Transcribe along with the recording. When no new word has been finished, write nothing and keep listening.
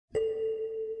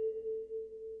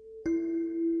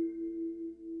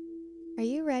Are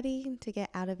you ready to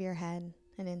get out of your head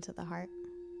and into the heart?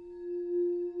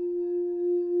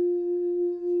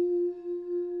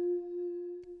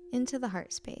 Into the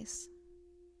heart space,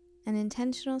 an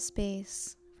intentional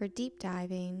space for deep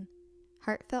diving,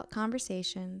 heartfelt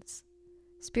conversations,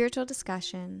 spiritual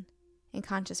discussion, and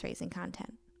conscious raising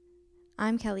content.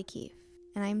 I'm Kelly Keefe,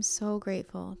 and I'm so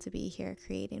grateful to be here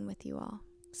creating with you all.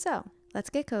 So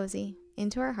let's get cozy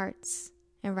into our hearts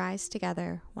and rise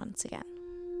together once again.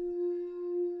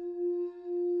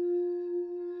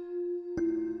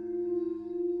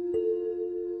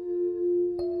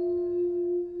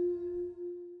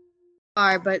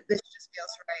 But this just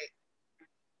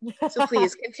feels right. So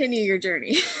please continue your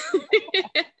journey.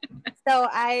 So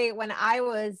when I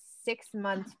was 6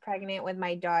 months pregnant with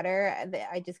my daughter,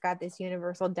 I just got this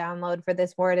universal download for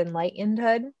this word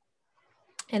enlightenedhood.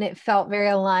 And it felt very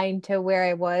aligned to where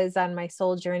I was on my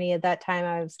soul journey at that time.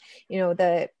 I was,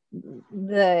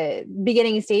 the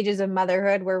beginning stages of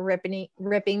motherhood were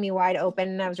ripping me wide open,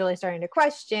 and I was really starting to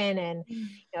question and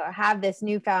have this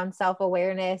newfound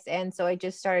self-awareness. And so I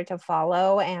just started to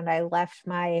follow, and I left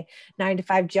my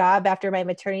 9-to-5 job after my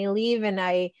maternity leave, and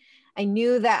I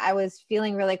knew that I was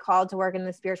feeling really called to work in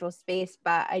the spiritual space,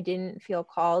 but I didn't feel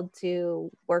called to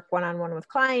work one-on-one with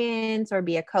clients or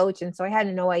be a coach. And so I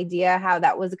had no idea how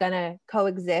that was going to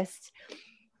coexist.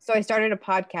 So I started a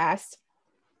podcast,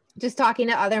 just talking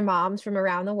to other moms from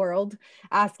around the world,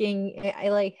 asking,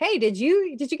 hey, did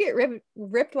you get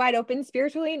ripped wide open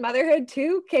spiritually in motherhood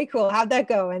too? Okay, cool. How'd that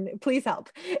go? And please help.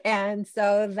 And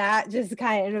so that just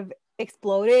kind of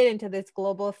exploded into this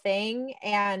global thing.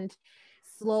 And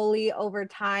slowly over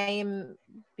time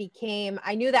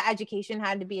I knew that education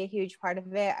had to be a huge part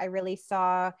of it. I really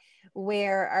saw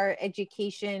where our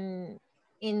education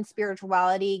in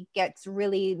spirituality gets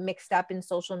really mixed up in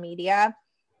social media,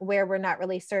 where we're not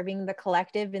really serving the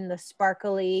collective in the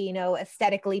sparkly,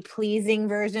 aesthetically pleasing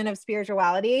version of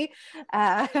spirituality.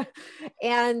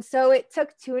 And so it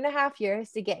took 2.5 years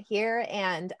to get here.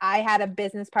 And I had a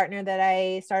business partner that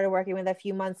I started working with a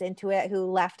few months into it, who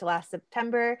left last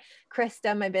September.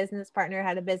 Krista, my business partner,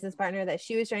 had a business partner that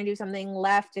she was trying to do something,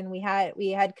 left. And we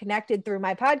had connected through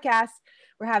my podcast.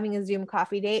 We're having a Zoom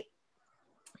coffee date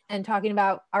and talking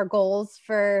about our goals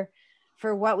for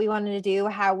what we wanted to do,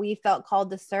 how we felt called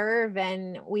to serve.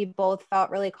 And we both felt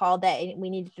really called that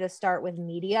we needed to start with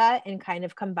media and kind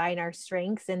of combine our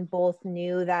strengths, and both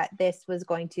knew that this was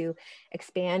going to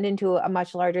expand into a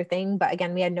much larger thing. But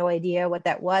again, we had no idea what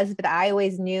that was. But I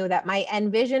always knew that my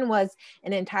end vision was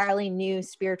an entirely new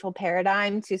spiritual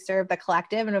paradigm to serve the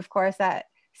collective. And of course, that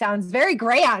sounds very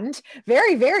grand,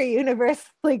 very, very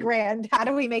universally grand. How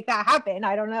do we make that happen?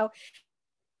 I don't know.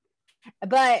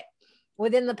 But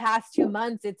within the past 2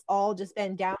 months, it's all just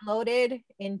been downloaded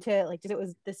into it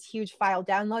was this huge file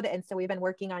download. And so we've been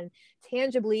working on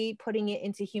tangibly putting it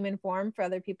into human form for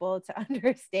other people to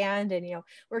understand, and,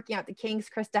 working out the kinks.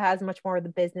 Krista has much more of the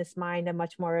business mind and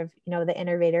much more of, the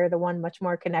innovator, the one much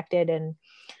more connected. And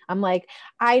I'm like,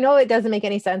 I know it doesn't make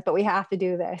any sense, but we have to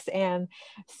do this. And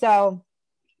so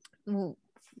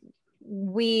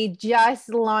we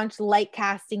just launched Light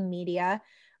Casting Media,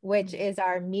 which is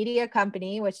our media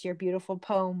company, which your beautiful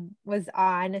poem was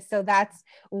on. So that's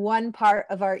one part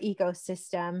of our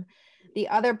ecosystem. The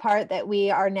other part that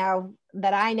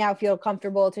I now feel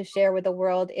comfortable to share with the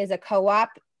world is a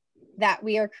co-op that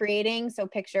we are creating. So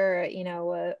picture,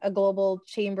 a global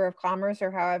chamber of commerce, or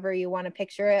however you want to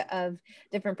picture it, of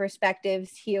different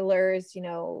perspectives, healers,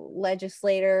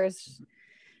 legislators,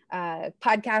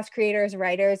 podcast creators,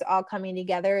 writers, all coming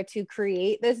together to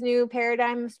create this new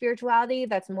paradigm of spirituality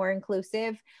that's more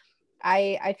inclusive.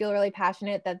 I feel really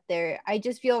passionate that I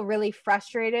just feel really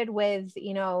frustrated with,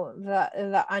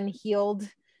 the unhealed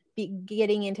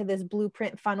getting into this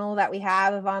blueprint funnel that we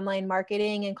have of online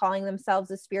marketing and calling themselves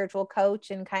a spiritual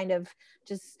coach, and kind of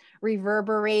just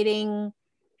reverberating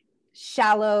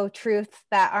shallow truths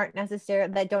that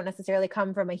don't necessarily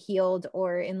come from a healed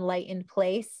or enlightened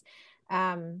place.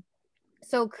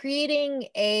 So creating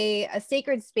a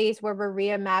sacred space where we're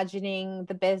reimagining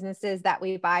the businesses that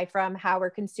we buy from, how we're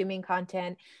consuming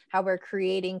content, how we're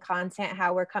creating content,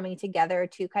 how we're coming together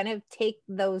to kind of take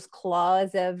those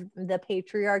claws of the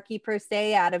patriarchy per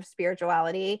se out of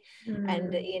spirituality.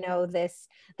 And,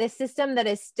 this system that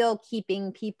is still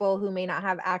keeping people who may not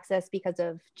have access because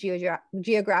of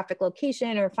geographic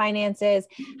location or finances,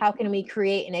 how can we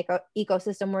create an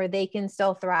ecosystem where they can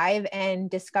still thrive and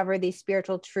discover these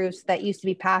spiritual truths that used to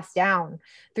be passed down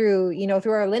through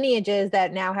our lineages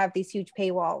that now have these huge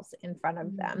paywalls in front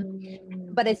of them.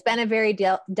 But it's been a very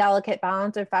delicate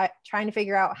balance of trying to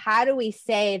figure out, how do we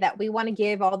say that we want to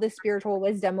give all this spiritual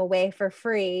wisdom away for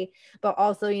free, but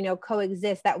also, you know,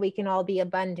 coexist, that we can all be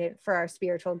abundant for our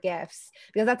spiritual gifts,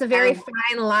 because that's a very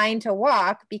fine line to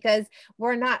walk, because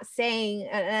we're not saying,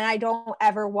 and I don't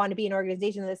ever want to be an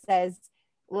organization that says,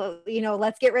 well, you know,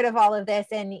 let's get rid of all of this,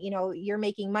 and, you know, you're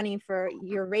making money for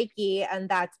your Reiki, and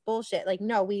that's bullshit. Like,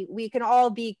 no, we can all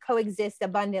be coexist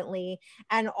abundantly,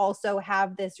 and also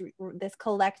have this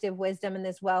collective wisdom and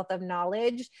this wealth of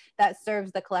knowledge that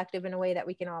serves the collective in a way that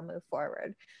we can all move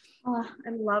forward. Oh, I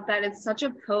love that. It's such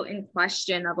a potent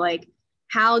question of like,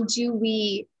 how do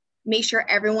we make sure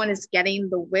everyone is getting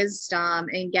the wisdom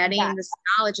and getting this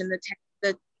knowledge and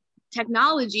the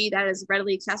technology that is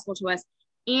readily accessible to us,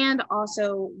 and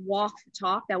also walk the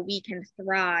talk that we can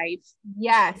thrive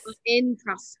in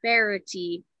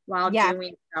prosperity while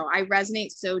doing so. I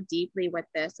resonate so deeply with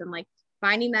this, and like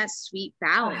finding that sweet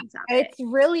balance of it.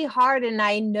 It's really hard. And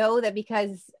I know that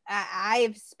because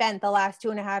I've spent the last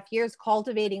 2.5 years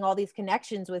cultivating all these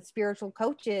connections with spiritual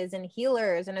coaches and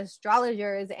healers and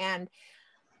astrologers, and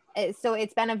so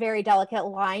it's been a very delicate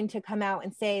line to come out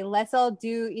and say, let's all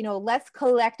do, you know, let's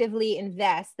collectively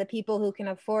invest, the people who can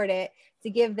afford it, to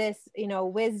give this, you know,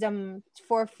 wisdom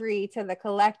for free to the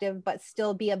collective, but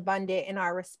still be abundant in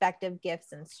our respective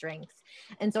gifts and strengths.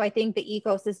 And so I think the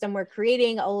ecosystem we're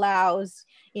creating allows,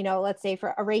 you know, let's say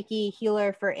for a Reiki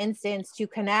healer, for instance, to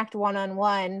connect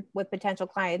one-on-one with potential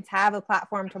clients, have a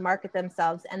platform to market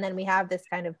themselves. And then we have this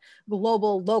kind of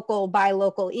global, local, buy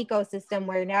local ecosystem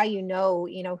where now, you know,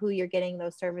 who you're getting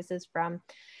those services from.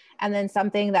 And then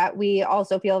something that we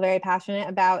also feel very passionate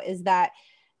about is that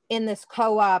in this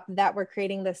co-op that we're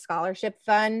creating the scholarship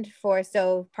fund for,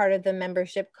 so part of the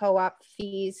membership co-op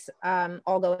fees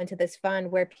all go into this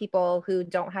fund, where people who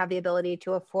don't have the ability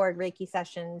to afford Reiki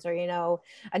sessions, or, you know,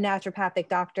 a naturopathic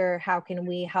doctor, how can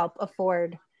we help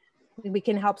afford, we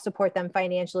can help support them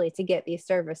financially to get these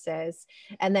services.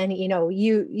 And then, you know,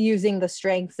 using the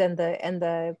strengths and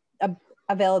the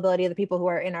availability of the people who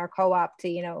are in our co-op to,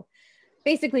 you know,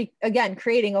 basically, again,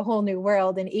 creating a whole new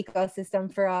world and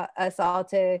ecosystem for us all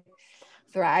to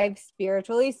thrive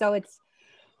spiritually. So it's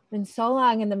been so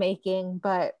long in the making,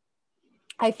 but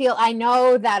I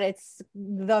know that it's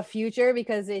the future,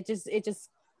 because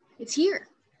it's here.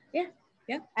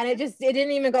 Yeah. And it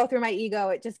didn't even go through my ego.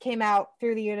 It just came out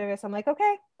through the universe. I'm like,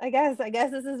 okay, I guess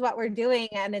this is what we're doing.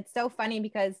 And it's so funny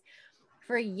because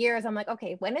for years I'm like,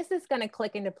 okay, when is this going to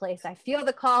click into place? I feel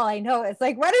the call. I know it's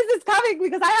like, when is this coming?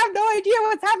 Because I have no idea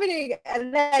what's happening.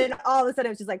 And then all of a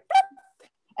sudden it's just like,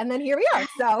 and then here we are.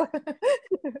 So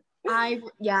I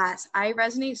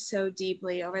resonate so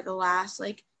deeply over the last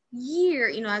like year,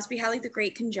 you know, as we had like the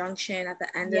great conjunction at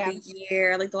the end of the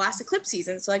year, like the last eclipse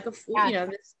season. So like before, you know,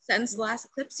 since the last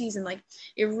eclipse season, like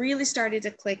it really started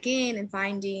to click in, and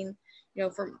finding, you know,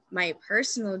 for my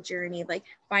personal journey, like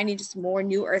finding just more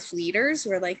new earth leaders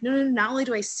who are like, no, not only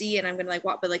do I see it, I'm going to like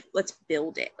walk, but like, let's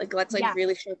build it. Like, let's like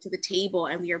really show up to the table,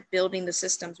 and we are building the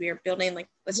systems. We are building, like,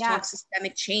 let's talk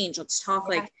systemic change. Let's talk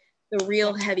like the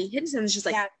real heavy hits. And it's just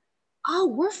like, oh,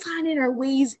 we're finding our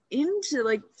ways into,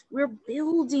 like, we're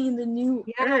building the new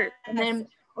earth. And then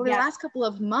over the last couple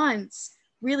of months,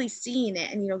 really seeing it,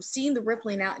 and, you know, seeing the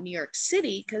rippling out in New York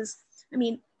City, because I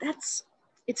mean,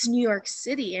 it's New York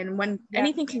City. And when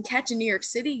anything can catch in New York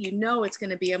City, you know, it's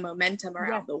going to be a momentum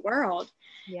around the world.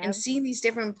 And seeing these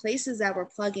different places that we're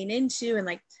plugging into, and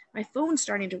like my phone's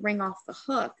starting to ring off the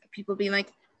hook, people being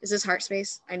like, is this heart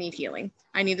space? I need healing.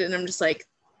 I need it. And I'm just like,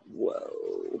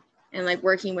 whoa. And like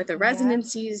working with the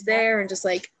residencies there, and just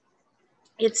like,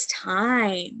 it's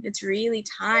time. It's really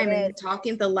time. And you're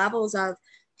talking the levels of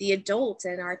the adults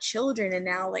and our children, and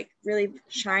now like really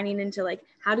shining into like,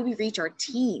 how do we reach our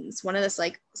teens? One of this,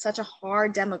 like, such a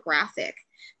hard demographic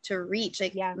to reach,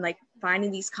 like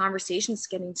finding these conversations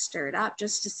getting stirred up,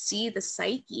 just to see the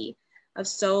psyche of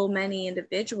so many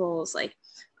individuals. Like,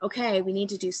 okay, we need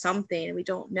to do something, and we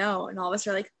don't know. And all of us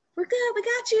are like, we're good, we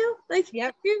got you. Like,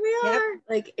 here we are.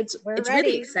 Like, it's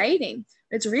really exciting.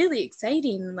 It's really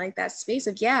exciting. Like that space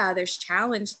of, there's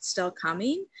challenge still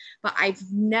coming, but I've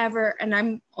never, and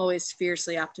I'm always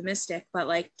fiercely optimistic, but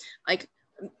like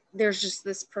there's just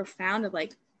this profound of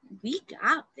like, we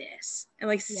got this. And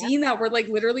like seeing that we're like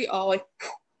literally all like,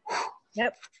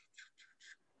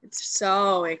 it's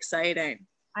so exciting.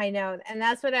 I know. And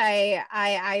that's what I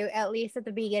at least at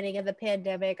the beginning of the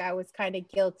pandemic, I was kind of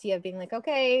guilty of being like,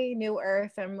 okay, new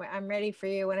earth, I'm ready for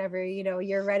you whenever, you know,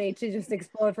 you're ready to just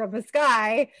explode from the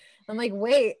sky. I'm like,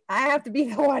 wait, I have to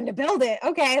be the one to build it.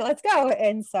 Okay, let's go.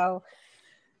 And so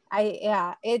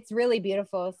It's really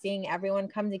beautiful seeing everyone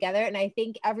come together. And I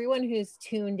think everyone who's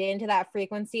tuned into that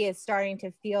frequency is starting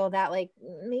to feel that like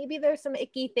maybe there's some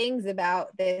icky things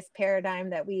about this paradigm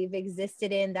that we've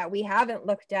existed in that we haven't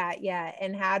looked at yet.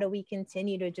 And how do we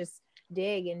continue to just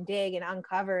dig and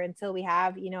uncover until we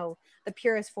have, you know, the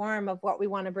purest form of what we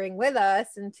want to bring with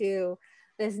us into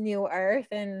this new earth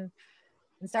and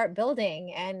start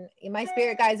building. And my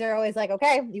spirit guys are always like,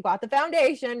 okay, you got the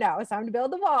foundation, now it's time to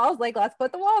build the walls. Like, let's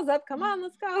put the walls up, come on,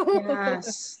 let's go.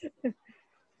 Yes.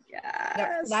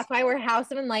 Yes. That's why we're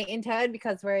House of Enlightenedhood,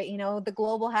 because we're, you know, the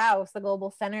global house, the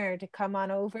global center, to come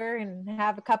on over and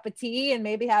have a cup of tea and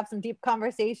maybe have some deep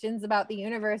conversations about the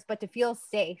universe, but to feel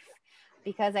safe.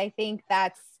 Because I think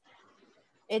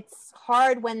it's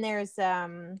hard when there's I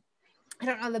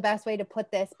don't know the best way to put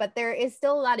this, but there is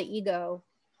still a lot of ego.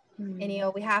 And, you know,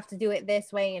 we have to do it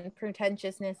this way, and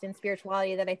pretentiousness and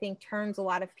spirituality that I think turns a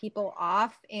lot of people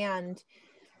off. And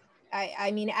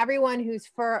I mean, everyone who's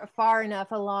far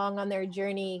enough along on their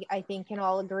journey, I think can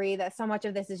all agree that so much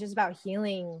of this is just about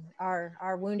healing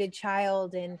our wounded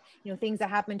child and, you know, things that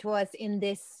happen to us in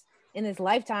this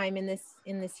lifetime, in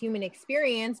this human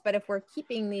experience. But if we're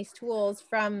keeping these tools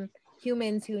from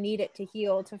humans who need it to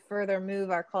heal to further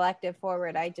move our collective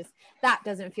forward, that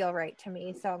doesn't feel right to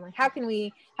me. So I'm like, how can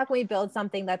we build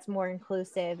something that's more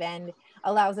inclusive and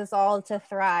allows us all to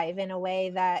thrive in a way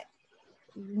that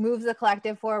moves the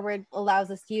collective forward,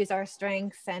 allows us to use our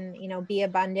strengths and, you know, be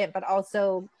abundant, but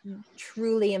also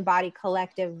truly embody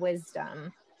collective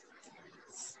wisdom.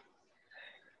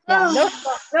 Yeah,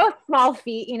 no small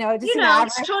feat, you know, just, you know,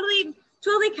 it's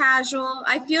totally casual.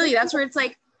 I feel you. That's where it's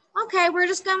like, okay, we're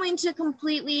just going to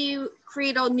completely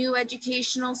create a new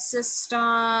educational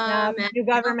system, new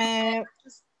government.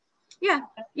 Yeah.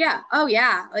 Oh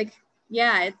yeah. Like,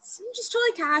 yeah, it's just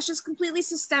totally cash, just completely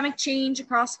systemic change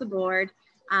across the board.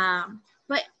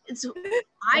 But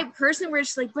I personally were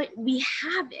just like, but we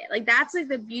have it. Like, that's like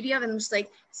the beauty of it. And just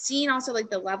like seeing also like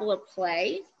the level of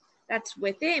play that's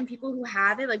with it and people who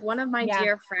have it. Like one of my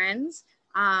dear friends,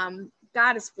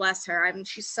 God bless her. I mean,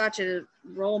 she's such a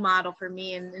role model for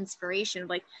me and inspiration.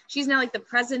 Like, she's now like the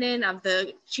president of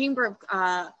the Chamber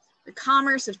of the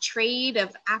Commerce of Trade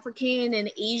of African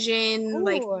and Asian,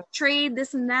 like trade,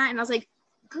 this and that. And I was like,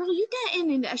 girl, you get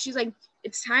in. And she's like,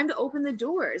 it's time to open the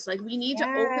doors. Like, we need to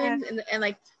open and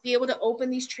like be able to open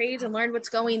these trades and learn what's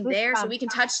going there so we can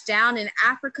touch down in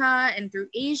Africa and through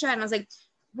Asia. And I was like,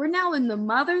 we're now in the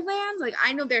motherland. Like,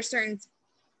 I know there's certain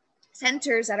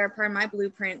centers that are part of my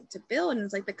blueprint to build, and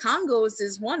it's like the Congos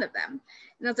is one of them.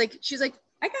 And I was like, she's like,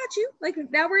 I got you. Like,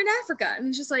 now we're in Africa. And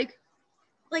it's just like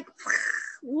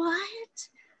what?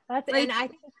 That's like, and I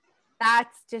think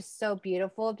that's just so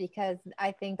beautiful, because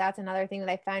I think that's another thing that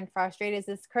I find frustrating is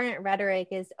this current rhetoric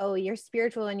is, oh, you're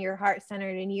spiritual and you're heart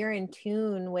centered and you're in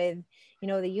tune with, you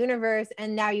know, the universe,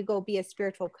 and now you go be a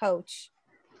spiritual coach.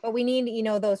 But we need, you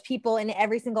know, those people in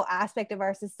every single aspect of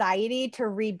our society to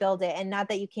rebuild it. And not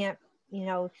that you can't, you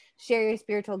know, share your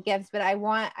spiritual gifts, but I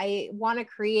want to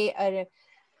create a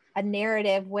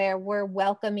narrative where we're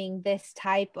welcoming this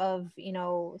type of, you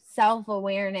know,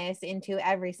 self-awareness into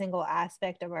every single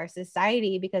aspect of our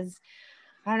society. Because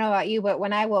I don't know about you, but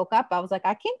when I woke up, I was like,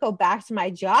 I can't go back to my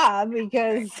job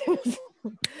because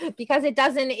it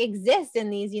doesn't exist in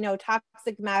these, you know,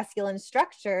 toxic masculine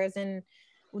structures, and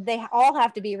they all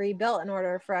have to be rebuilt in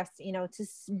order for us, you know, to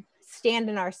stand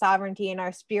in our sovereignty and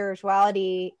our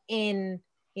spirituality in,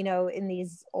 you know, in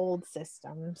these old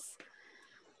systems.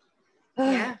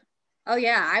 Yeah. Oh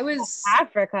yeah. I was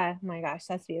Africa. Oh my gosh,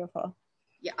 that's beautiful.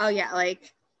 Yeah. Oh yeah.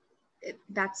 Like,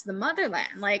 that's the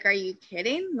motherland. Like, are you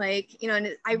kidding? Like, you know,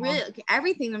 and I really like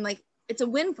everything. I'm like, it's a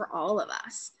win for all of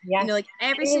us. Yeah. You know, like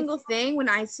every single thing, when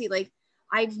I see, like,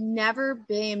 I've never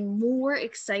been more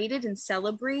excited and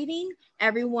celebrating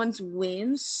everyone's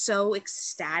wins so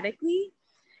ecstatically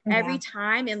every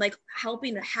time, and like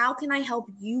helping, how can I help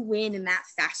you win in that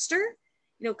faster?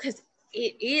 You know, because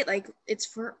it like, it's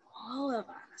for all of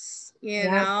us, you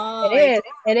know?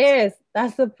 It is.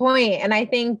 That's the point. And I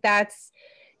think that's,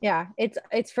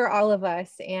 it's for all of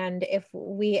us. And if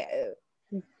we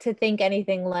to think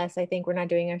anything less, I think we're not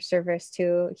doing our service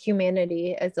to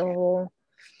humanity as a whole.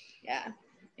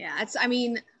 It's, I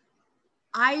mean,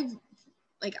 I've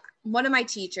like one of my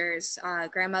teachers,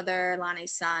 grandmother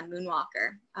Lane's son,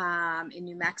 Moonwalker, in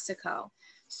New Mexico.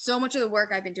 So much of the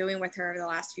work I've been doing with her over the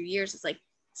last few years is like,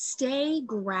 stay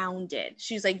grounded.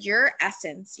 She's like, your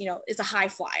essence, you know, is a high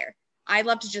flyer. I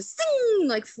love to just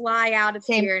like fly out of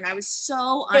here. And I was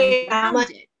so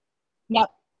ungrounded. Yep.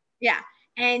 Yeah.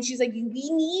 And she's like, we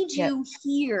need you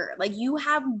here. Like, you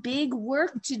have big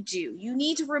work to do. You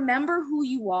need to remember who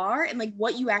you are and like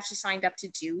what you actually signed up to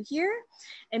do here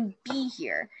and be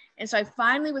here. And so I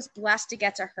finally was blessed to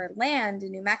get to her land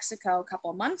in New Mexico a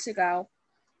couple of months ago.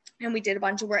 And we did a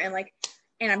bunch of work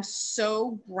and I'm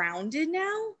so grounded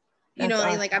now, you know,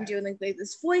 awesome. Like I'm doing like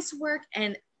this voice work.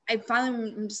 And I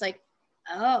finally, I'm just like,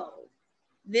 oh,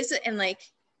 this, and like,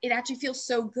 it actually feels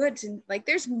so good to like,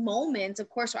 there's moments, of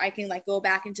course, where I can like go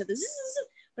back into this,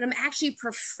 but I'm actually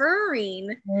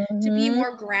preferring to be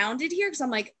more grounded here. Cause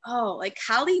I'm like, oh, like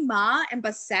Kali Ma and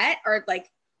Basset are like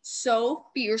so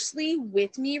fiercely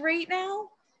with me right now.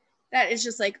 That is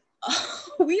just like, oh,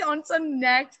 we on some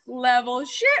next level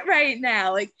shit right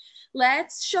now. Like,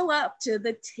 let's show up to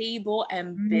the table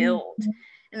and build.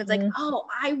 And it's like, oh,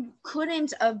 I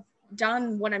couldn't have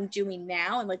done what I'm doing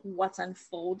now and like what's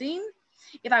unfolding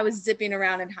if I was zipping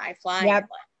around and high flying like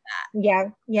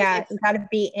that. Yeah. You gotta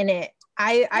be in it.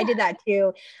 I did that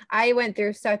too. I went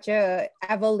through such a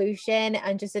evolution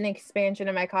and just an expansion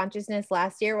of my consciousness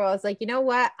last year where I was like, you know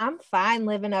what? I'm fine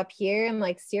living up here. I'm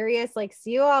like serious, like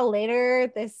see you all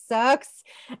later. This sucks.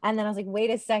 And then I was like,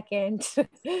 wait a second.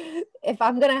 If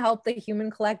I'm going to help the human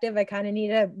collective, I kind of need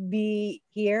to be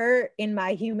here in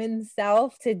my human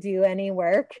self to do any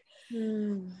work.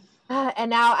 And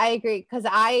now I agree, because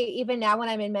even now when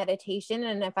I'm in meditation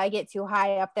and if I get too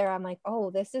high up there, I'm like,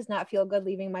 oh, this does not feel good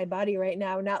leaving my body right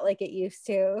now. Not like it used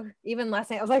to. Even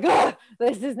last night, I was like, oh,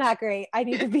 this is not great. I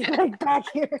need to be like back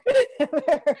here.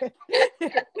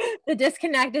 The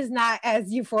disconnect is not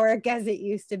as euphoric as it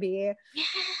used to be. Yeah.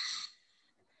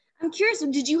 I'm curious,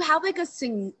 did you have like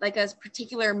a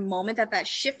particular moment that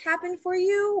shift happened for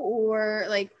you, or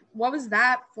like what was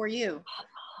that for you?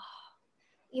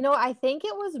 You know, I think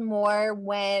it was more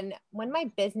when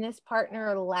my business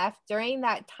partner left. During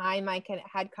that time, I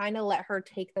had kind of let her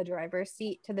take the driver's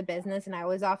seat to the business, and I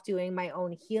was off doing my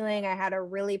own healing. I had a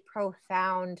really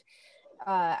profound,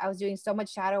 I was doing so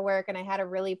much shadow work, and I had a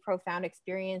really profound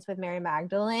experience with Mary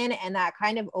Magdalene, and that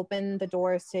kind of opened the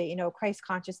doors to, you know, Christ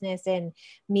consciousness and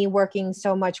me working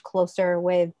so much closer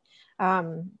with,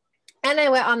 and I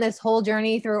went on this whole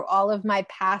journey through all of my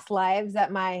past lives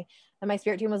that my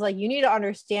spirit team was like, you need to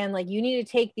understand, like, you need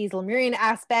to take these Lemurian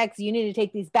aspects, you need to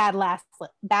take these badass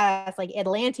like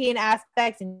Atlantean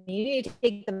aspects, and you need to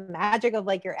take the magic of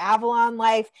like your Avalon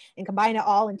life and combine it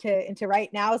all into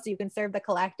right now so you can serve the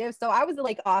collective. So I was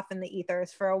like off in the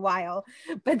ethers for a while.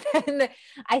 But then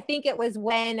I think it was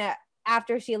when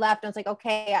after she left, I was like,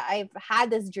 okay, I've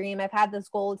had this dream, I've had this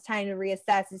goal, it's time to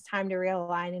reassess, it's time to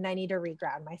realign, and I need to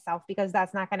reground myself, because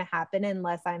that's not going to happen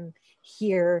unless I'm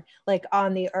here, like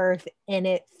on the earth, in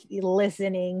it,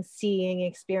 listening, seeing,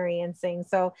 experiencing.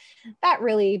 So that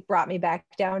really brought me back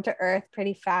down to earth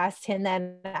pretty fast. And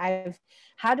then I've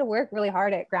had to work really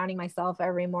hard at grounding myself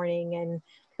every morning, and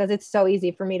because it's so easy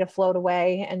for me to float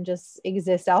away and just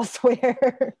exist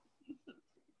elsewhere.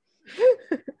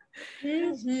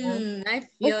 I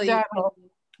feel you.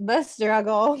 The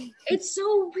struggle. It's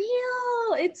so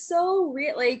real. It's so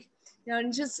real. Like, you know,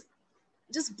 and just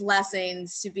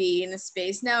blessings to be in a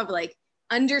space now of like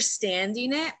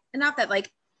understanding it enough that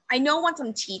like, I know once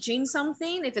I'm teaching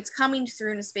something, if it's coming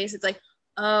through in a space, it's like,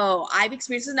 oh, I've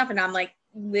experienced it enough and I'm like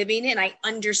living it and I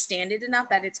understand it enough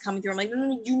that it's coming through. I'm like,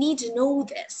 no, you need to know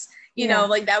this. You know,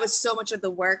 like that was so much of the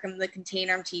work and the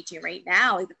container I'm teaching right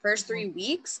now. Like the first 3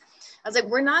 weeks, I was like,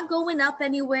 we're not going up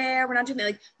anywhere. We're not doing that.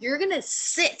 Like, you're going to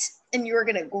sit and you're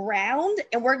going to ground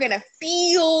and we're going to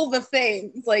feel the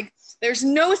things. Like, there's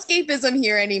no escapism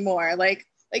here anymore. Like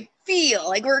feel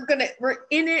like we're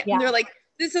in it. Yeah. And they're like,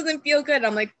 this doesn't feel good.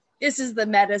 I'm like, this is the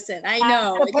medicine. I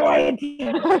know. Like,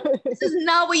 this is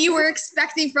not what you were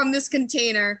expecting from this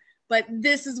container. But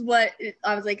this is what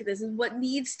I was like, this is what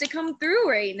needs to come through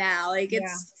right now. Like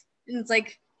it's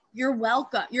like, you're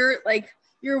welcome. You're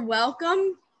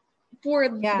welcome for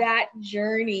that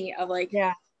journey of like,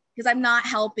 because I'm not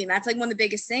helping. That's like one of the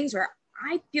biggest things where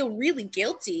I feel really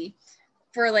guilty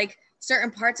for like certain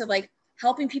parts of like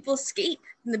helping people escape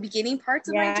in the beginning parts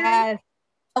of my journey.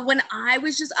 When I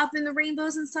was just up in the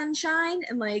rainbows and sunshine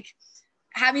and like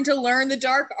having to learn the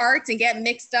dark arts and get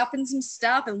mixed up in some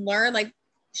stuff and learn like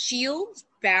shields,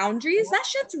 boundaries, that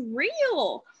shit's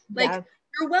real. Like,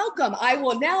 you're welcome. I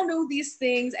will now know these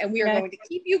things and we are going to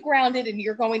keep you grounded and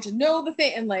you're going to know the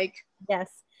thing. And like,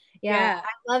 I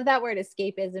love that word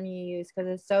escapism you use, because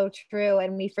it's so true.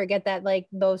 And we forget that like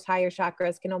those higher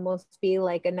chakras can almost be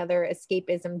like another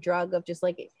escapism drug of just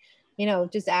like, you know,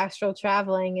 just astral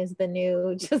traveling is the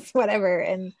new just whatever.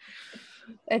 And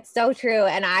it's so true.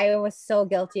 And I was so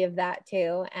guilty of that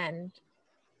too. And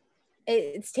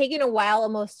it's taken a while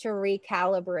almost to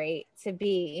recalibrate, to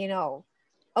be, you know,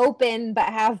 open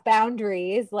but have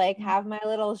boundaries, like have my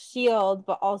little shield,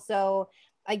 but also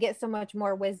I get so much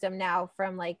more wisdom now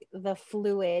from like the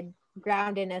fluid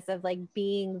groundedness of like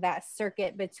being that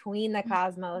circuit between the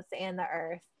cosmos and the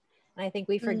earth. And I think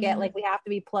we forget like we have to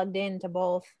be plugged into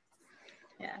both.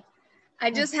 Yeah. I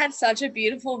just had such a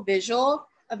beautiful visual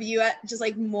of you just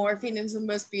like morphing into the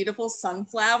most beautiful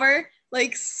sunflower,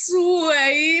 like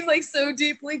swaying, like so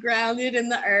deeply grounded in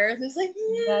the earth. It's like,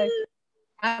 yeah.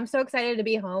 I'm so excited to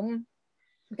be home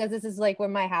because this is like where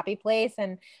my happy place.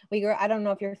 And we grew, I don't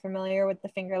know if you're familiar with the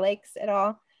Finger Lakes at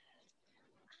all.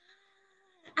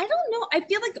 I don't know. I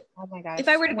feel like, oh my gosh, if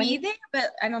I were to be there,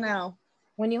 but I don't know.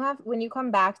 When you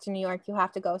come back to New York, you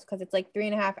have to go because it's like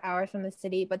 3.5 hours from the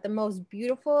city, but the most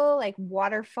beautiful like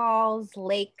waterfalls,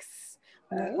 lakes,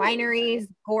 wineries,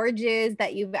 gorges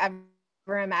that you've ever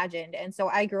imagined. And so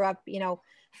I grew up, you know,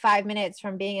 5 minutes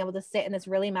from being able to sit in this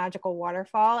really magical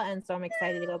waterfall. And so I'm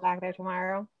excited to go back there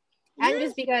tomorrow. And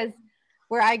just because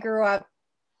where I grew up,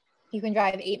 you can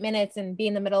drive 8 minutes and be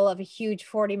in the middle of a huge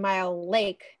 40-mile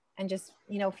lake and just,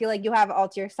 you know, feel like you have it all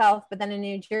to yourself. But then in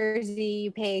New Jersey,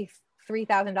 you pay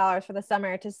 $3,000 for the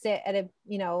summer to sit at a,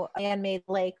 you know, man-made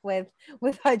lake with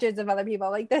hundreds of other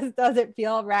people. Like, this doesn't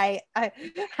feel right. I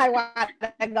want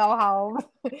to go home.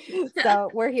 So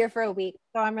we're here for a week.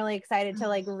 So I'm really excited to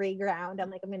like reground.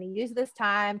 I'm like, I'm going to use this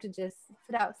time to just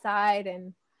sit outside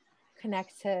and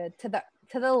connect to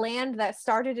the land that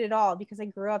started it all, because I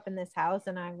grew up in this house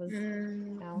and I was,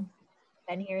 you know,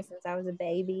 been here since I was a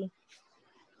baby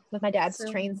with my dad's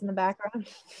trains in the background.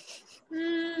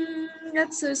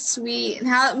 That's so sweet. And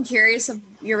how, I'm curious of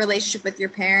your relationship with your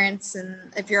parents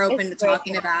and if you're open to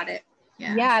talking about it.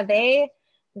 Yeah, they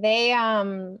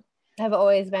have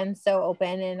always been so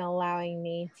open and allowing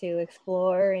me to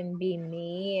explore and be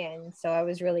me. And so I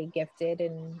was really gifted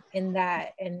in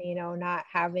that, and, you know, not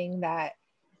having that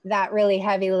really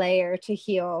heavy layer to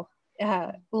heal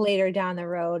later down the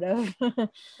road of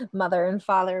mother and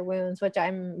father wounds, which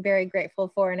I'm very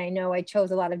grateful for. And I know I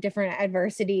chose a lot of different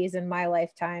adversities in my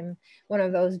lifetime. One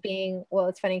of those being, well,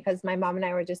 it's funny because my mom and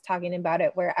I were just talking about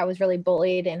it, where I was really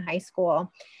bullied in high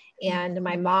school. And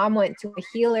my mom went to a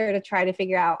healer to try to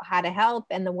figure out how to help.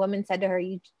 And the woman said to her,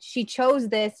 she chose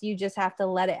this, you just have to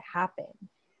let it happen.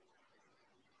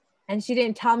 And she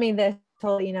didn't tell me this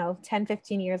till, you know, 10,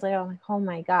 15 years later. I'm like, oh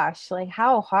my gosh, like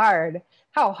how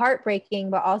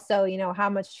heartbreaking, but also, you know, how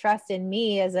much trust in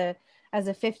me as a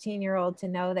 15-year-old to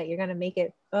know that you're going to make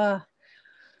it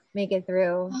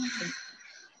through.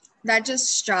 That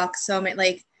just struck so many,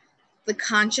 like the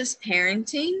conscious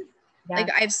parenting. Yeah.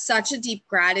 Like I have such a deep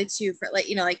gratitude for, like,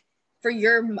 you know, like for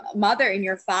your mother and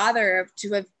your father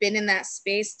to have been in that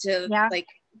space to like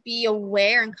be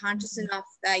aware and conscious enough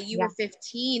that you were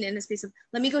 15 in a space of,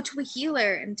 let me go to a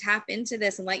healer and tap into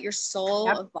this and let your soul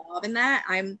evolve in that.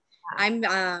 I'm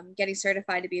getting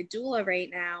certified to be a doula right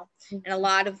now. And a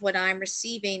lot of what I'm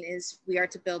receiving is we are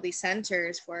to build these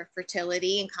centers for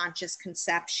fertility and conscious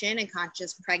conception and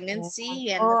conscious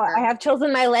pregnancy. And I have chills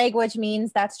in my leg, which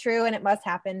means that's true and it must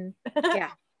happen.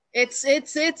 Yeah. It's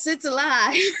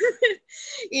alive.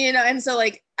 You know, and so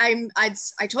like I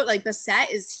told, like, the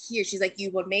set is here. She's like,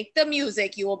 you will make the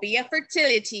music, you will be a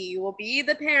fertility, you will be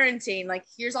the parenting, like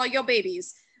here's all your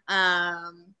babies.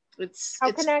 It's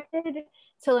connected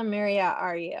to Lemuria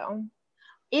are you?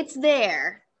 It's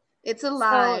there. It's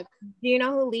alive. So, do you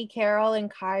know who Lee Carroll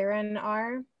and Chiron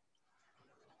are?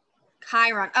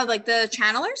 Chiron. Oh, like the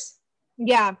channelers?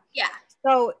 Yeah. Yeah.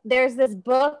 So there's this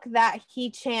book that he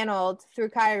channeled through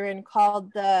Chiron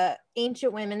called The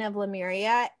Ancient Women of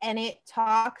Lemuria. And it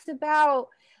talks about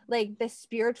like the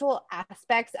spiritual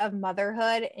aspects of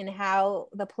motherhood and how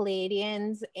the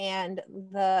Pleiadians and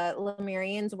the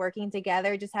Lemurians working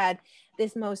together just had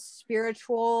this most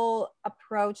spiritual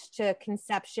approach to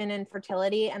conception and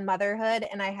fertility and motherhood.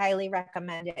 And I highly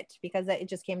recommend it because it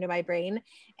just came to my brain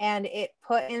and it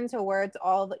put into words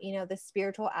all the, you know, the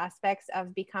spiritual aspects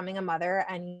of becoming a mother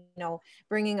and, you know,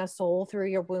 bringing a soul through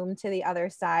your womb to the other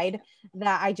side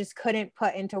that I just couldn't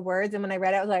put into words. And when I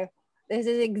read it, I was like, this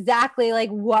is exactly like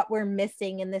what we're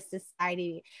missing in this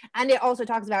society. And it also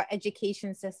talks about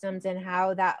education systems and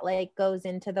how that like goes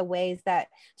into the ways that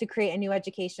to create a new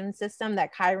education system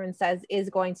that Chiron says is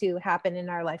going to happen in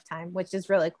our lifetime, which is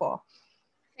really cool.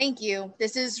 Thank you.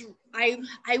 This is, I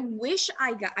wish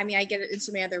I got, I mean, I get it in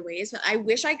so many other ways, but I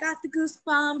wish I got the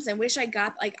goosebumps. I wish I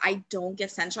got, like, I don't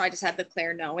get sensual. I just have the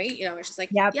Claire knowing, you know, it's just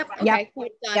like, okay, cool,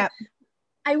 done. Yep.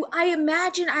 I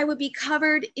imagine I would be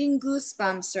covered in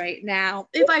goosebumps right now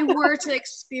if I were to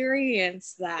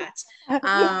experience that.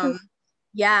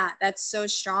 Yeah, that's so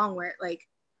strong where like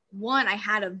one, I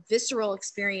had a visceral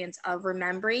experience of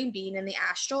remembering being in the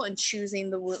astral and choosing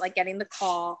the womb, like getting the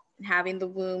call and having the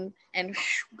womb and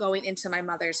going into my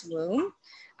mother's womb.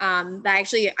 That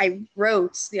actually I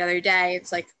wrote the other day.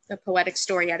 It's like a poetic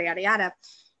story, yada, yada, yada.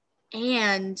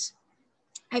 And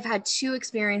I've had 2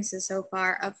 experiences so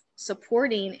far of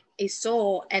supporting a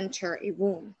soul enter a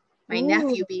womb, my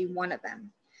nephew being one of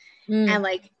them. And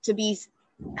like to be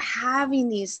having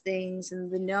these things and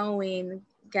the knowing,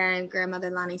 again, grandmother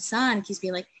Lonnie's son keeps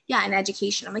being like, yeah, and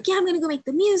education. I'm like, yeah, I'm gonna go make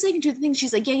the music and do the things.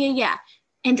 She's like, yeah.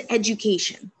 And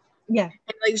education. Yeah.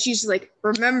 And like she's just like,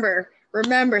 remember,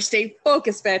 stay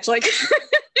focused, bitch. Like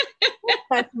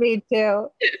that's me too.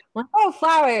 Like, oh,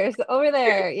 flowers over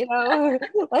there,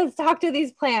 let's talk to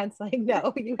these plants. Like,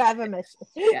 no, you have a mission.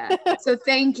 Yeah. So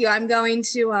thank you. I'm going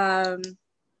to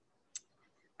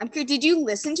did you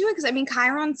listen to it? Because I mean,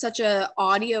 Chiron's such a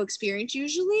audio experience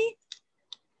usually.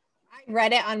 I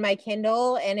read it on my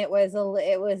Kindle and it was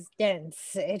dense.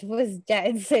 It was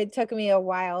dense. It took me a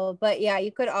while, but yeah,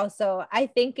 you could also, I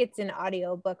think it's an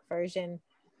audiobook version.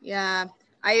 Yeah.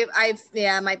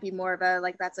 It might be more of a,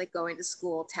 like, that's like going to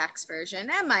school text version.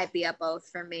 That might be a both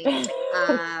for me.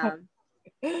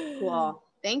 Cool.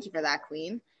 Thank you for that,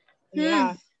 Queen.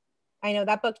 Yeah. I know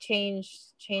that book changed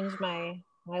my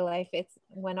life. It's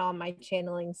when all my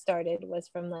channeling started was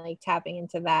from like tapping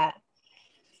into that.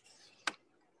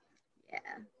 Yeah,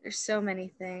 there's so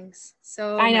many things.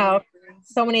 I know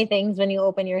so many things when you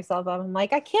open yourself up. I'm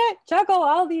like, I can't juggle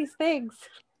all these things,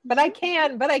 but I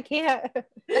can't.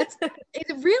 It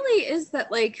really is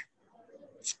that, like,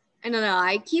 I don't know.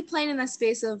 I keep playing in that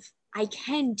space of I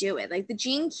can do it. Like the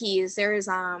Gene Keys, there's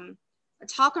a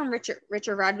talk on Richard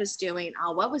Rudd was doing.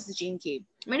 What was the Gene Key?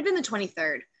 It might have been the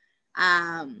 23rd,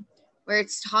 where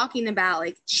it's talking about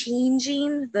like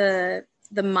changing the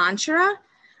mantra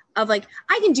of like,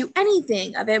 I can do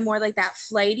anything, a bit more like that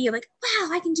flighty, like, wow,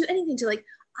 I can do anything, to like,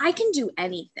 I can do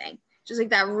anything. Just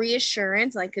like that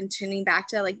reassurance, like continuing back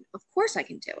to like, of course I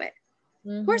can do it.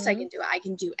 Of course I can do it. I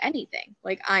can do anything.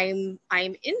 Like I'm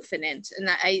infinite. And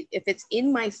if it's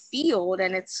in my field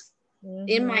and it's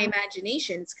in my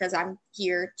imagination, it's because I'm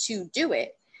here to do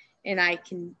it and I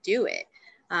can do it.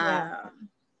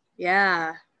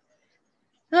 Yeah.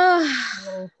 So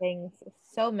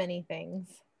many things.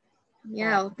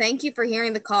 Yeah. Well, thank you for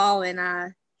hearing the call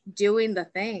and doing the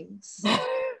things.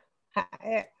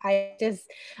 I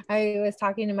was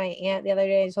talking to my aunt the other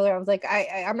day and told her, I was like,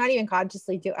 I'm not even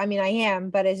consciously I mean, I am,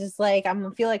 but it's just like, I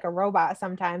feel like a robot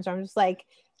sometimes. I'm just like,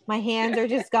 my hands are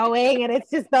just going and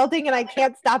it's just melting and I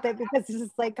can't stop it because it's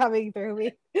just like coming through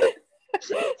me. I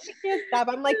can't stop.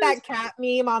 I'm like that cat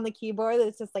meme on the keyboard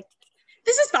that's just like,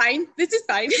 this is fine. It's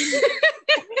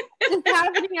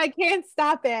happening. I can't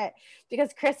stop it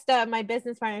because Krista, my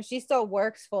business partner, she still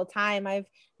works full time.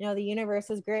 The universe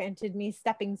has granted me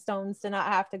stepping stones to not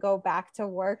have to go back to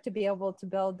work to be able to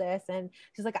build this. And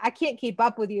she's like, I can't keep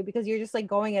up with you because you're just like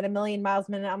going at 1,000,000 miles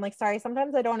a minute. I'm like, sorry,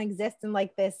 sometimes I don't exist in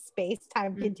like this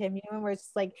space-time continuum where it's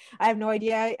just like, I have no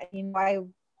idea. I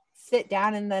sit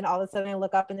down and then all of a sudden I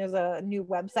look up and there's a new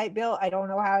website built. I don't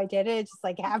know how I did it. It just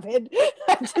like happened.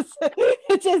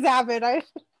 It just happened.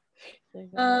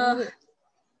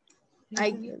 I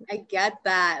get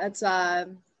that. That's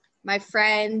my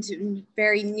friend,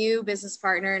 very new business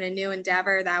partner in a new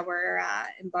endeavor that we're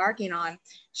embarking on.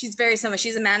 She's very similar.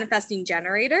 She's a manifesting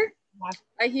generator,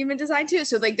 a human design too.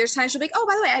 So like there's times she'll be like, oh,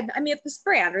 by the way, I made up this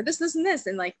brand or this and this,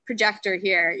 and like projector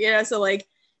here, so like,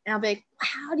 and I'll be like,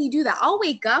 how do you do that? I'll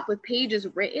wake up with pages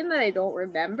written that I don't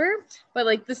remember, but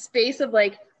like the space of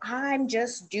like, I'm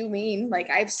just doing, like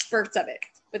I have spurts of it,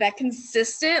 but that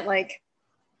consistent, like,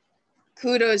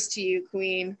 kudos to you,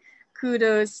 Queen.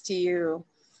 Kudos to you.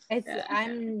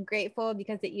 I'm grateful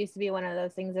because it used to be one of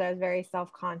those things that I was very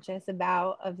self-conscious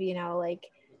about of, like,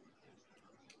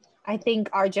 I think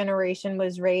our generation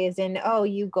was raised in, oh,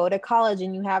 you go to college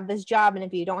and you have this job. And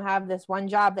if you don't have this one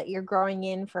job that you're growing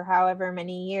in for however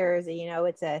many years,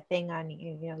 it's a thing on,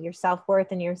 your self-worth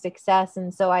and your success.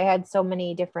 And so I had so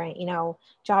many different,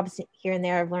 jobs here and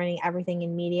there of learning everything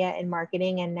in media and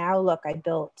marketing. And now look, I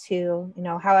built 2,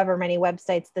 however many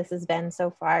websites this has been so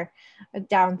far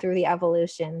down through the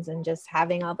evolutions and just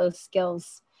having all those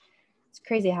skills. It's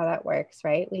crazy how that works,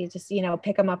 right? We just,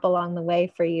 pick them up along the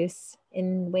way for use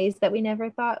in ways that we never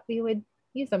thought we would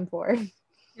use them for.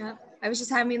 Yeah, I was just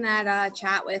having that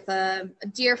chat with a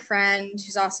dear friend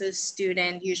who's also a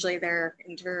student. Usually they're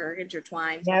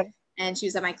intertwined. Yep. And she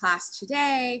was at my class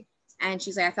today, and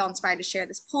she's like, I felt inspired to share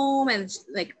this poem, and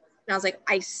I was like,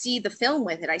 I see the film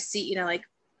with it. I see, like,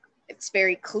 it's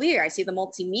very clear. I see the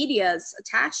multimedia's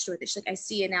attached to it. She's like, I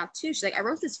see it now too. She's like, I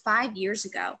wrote this 5 years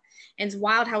ago, and it's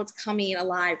wild how it's coming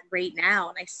alive right now.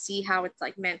 And I see how it's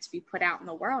like meant to be put out in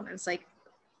the world. And it's like,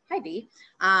 hi B.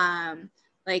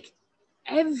 Like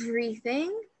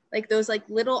everything, like those like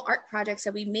little art projects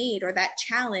that we made, or that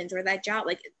challenge, or that job,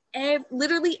 like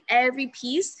literally every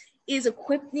piece is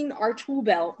equipping our tool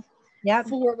belt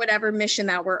for whatever mission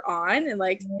that we're on, and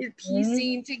like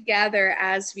piecing together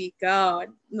as we go.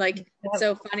 Like it's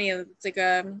so funny. It's like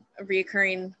a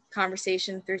reoccurring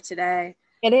conversation through today.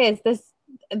 It is.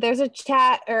 There's a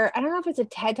chat, or I don't know if it's a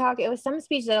TED Talk. It was some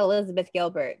speech that Elizabeth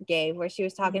Gilbert gave where she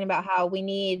was talking about how we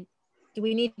need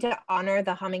to honor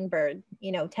the hummingbird,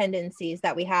 tendencies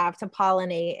that we have to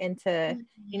pollinate and to,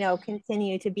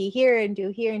 continue to be here and do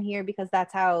here and here, because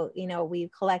that's how, we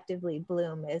collectively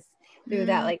bloom, is through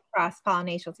that like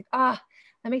cross-pollination. It's like,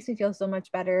 that makes me feel so much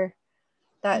better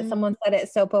that someone said it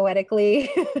so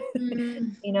poetically.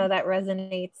 That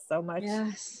resonates so much.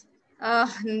 Yes.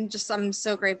 I'm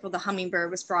so grateful the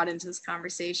hummingbird was brought into this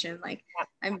conversation. Like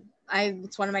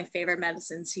it's one of my favorite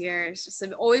medicines here. It's just,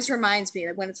 it always reminds me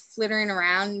that when it's flittering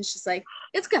around, it's just like,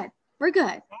 it's good. We're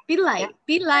good. Be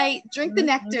light, drink the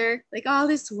nectar, like all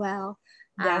is well.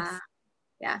 Yes.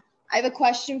 I have a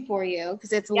question for you,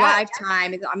 because it's live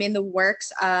time. I'm in the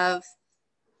works of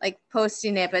like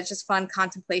posting it, but it's just fun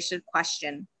contemplation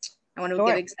question. I want to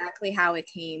give exactly how it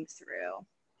came through.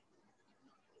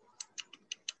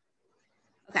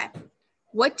 Okay.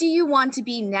 What do you want to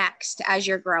be next as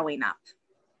you're growing up?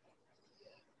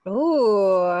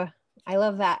 Ooh, I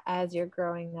love that. As you're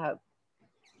growing up.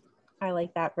 I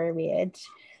like that verbiage.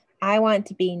 I want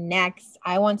to be next.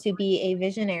 I want to be a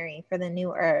visionary for the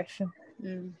new earth.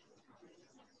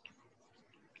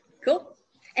 Cool.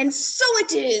 And so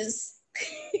it is.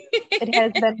 It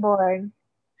has been born.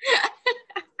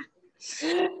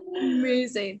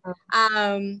 Amazing.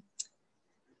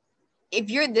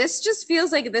 This just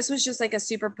feels like this was just like a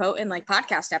super potent like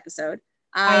podcast episode.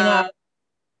 I know.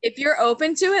 If you're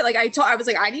open to it, like I was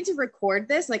like, I need to record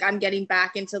this. Like I'm getting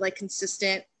back into like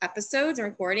consistent episodes and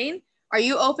recording. Are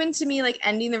you open to me like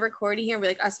ending the recording here,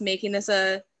 like us making this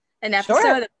an episode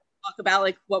that we talk about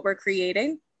like what we're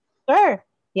creating? Sure.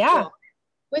 Yeah. Cool.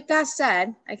 With that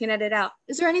said, I can edit out.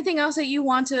 Is there anything else that you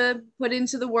want to put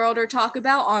into the world or talk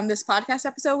about on this podcast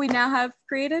episode we now have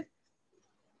created?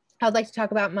 I'd like to talk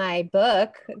about my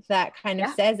book that kind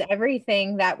of says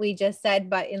everything that we just said,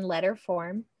 but in letter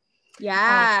form.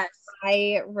 Yes.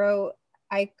 I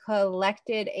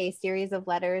collected a series of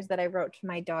letters that I wrote to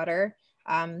my daughter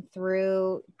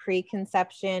through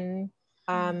preconception,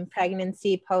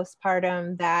 pregnancy,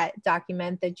 postpartum, that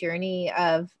document the journey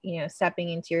of, stepping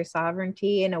into your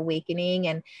sovereignty and awakening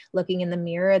and looking in the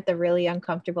mirror at the really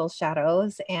uncomfortable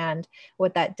shadows and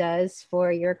what that does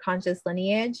for your conscious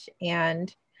lineage.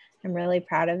 And I'm really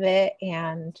proud of it.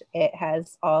 And it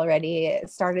has already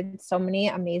started so many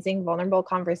amazing, vulnerable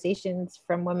conversations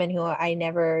from women who I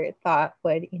never thought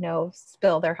would,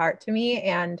 spill their heart to me.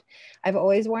 And I've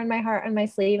always worn my heart on my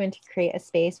sleeve, and to create a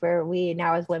space where we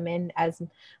now as women, as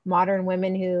modern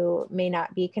women who may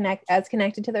not be as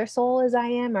connected to their soul as I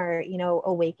am, are,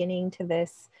 awakening to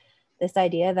this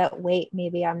idea that, wait,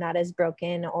 maybe I'm not as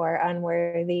broken or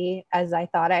unworthy as I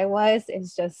thought I was.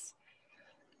 It's just,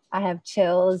 I have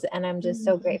chills, and I'm just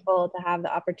so grateful to have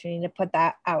the opportunity to put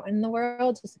that out in the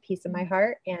world, just a piece of my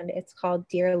heart. And it's called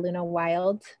Dear Leena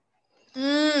Wild.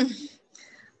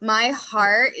 My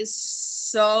heart is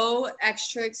so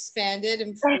extra expanded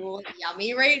and full and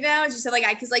yummy right now. It's just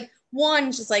like,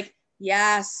 one, just like,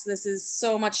 yes, this is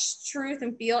so much truth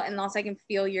and feel. And also I can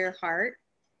feel your heart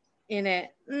in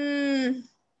it.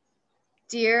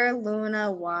 Dear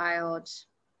Leena Wild.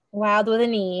 Wild with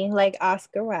an E, like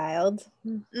Oscar Wilde.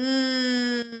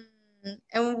 And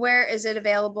where is it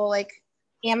available? Like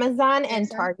Amazon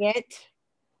and Target.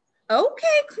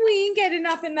 Okay, Queen, getting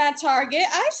up in that Target.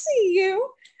 I see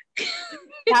you.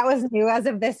 That was new as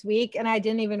of this week, and I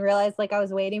didn't even realize, like, I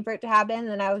was waiting for it to happen.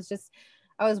 And I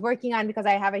was working on, because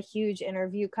I have a huge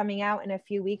interview coming out in a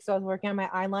few weeks, so I was working on my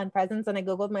online presence, and I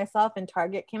Googled myself, and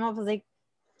Target came up. I was like,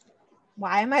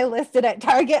 why am I listed at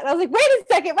Target? And I was like, wait a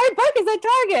second, my book is at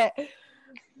Target.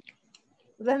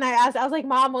 Then I was like,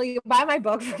 Mom, will you buy my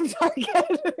book from Target?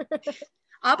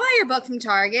 I'll buy your book from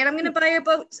Target. I'm going to buy your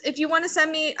book. If you want to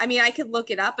send me, I could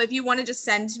look it up. If you want to just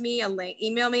send me a link,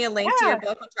 email me a link to your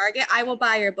book on Target, I will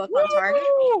buy your book on Target.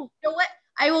 You know what?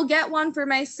 I will get one for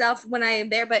myself when I am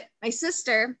there. But my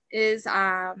sister is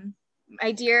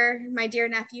my dear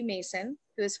nephew, Mason,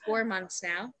 who is 4 months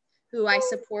now, who I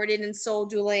supported and soul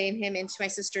doulas him into my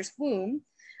sister's womb.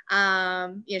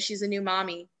 She's a new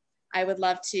mommy. I would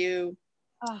love to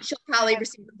she'll probably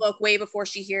receive the book way before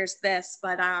she hears this,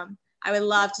 but I would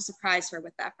love to surprise her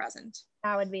with that present.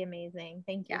 That would be amazing.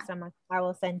 Thank you so much. I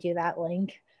will send you that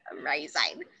link.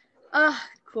 Amazing. Oh,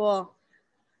 cool.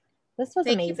 This was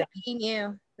amazing. Thank you for being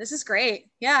you. This is great.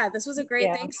 Yeah, this was a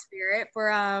great thanks, Spirit,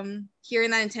 for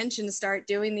hearing that intention to start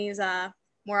doing these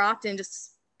more often.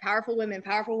 Just powerful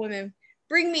women.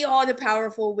 Bring me all the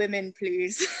powerful women,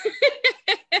 please.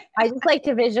 I just like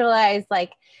to visualize,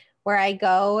 like, where I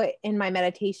go in my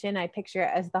meditation, I picture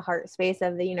it as the heart space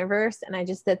of the universe. And I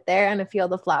just sit there and I feel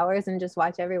the flowers and just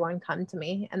watch everyone come to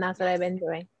me. And that's what I've been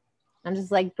doing. I'm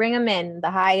just like, bring them in, the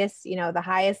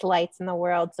highest lights in the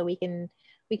world, so we can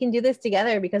do this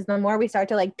together, because the more we start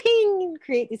to like ping and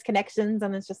create these connections,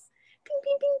 and it's just ping,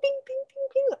 ping, ping, ping, ping, ping,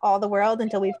 ping, all the world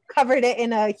until we've covered it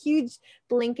in a huge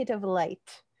blanket of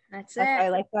light. That's how I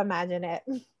like to imagine it.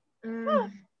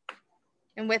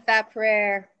 And with that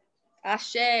prayer,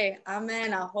 Ashe,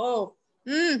 Amen, Aho.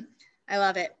 I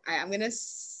love it. All right, I'm going to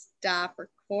stop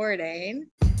recording.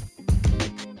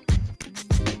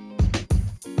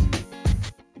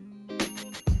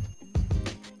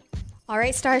 All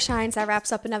right, Starshines, that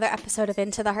wraps up another episode of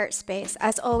Into the Heart Space.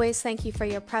 As always, thank you for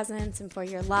your presence and for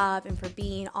your love and for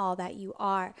being all that you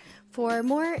are. For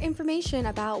more information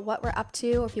about what we're up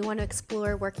to, or if you want to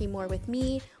explore working more with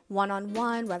me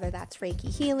one-on-one, whether that's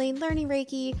Reiki healing, learning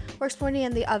Reiki, or exploring any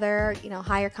of the other,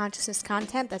 higher consciousness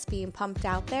content that's being pumped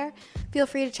out there, feel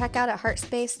free to check out at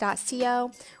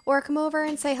heartspace.co, or come over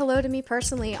and say hello to me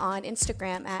personally on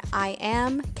Instagram at I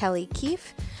am Kelly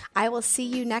Keefe. I will see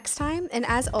you next time, and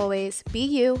as always, be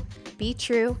you, be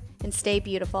true, and stay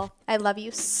beautiful. I love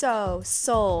you so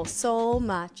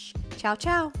much. Ciao,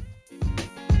 ciao.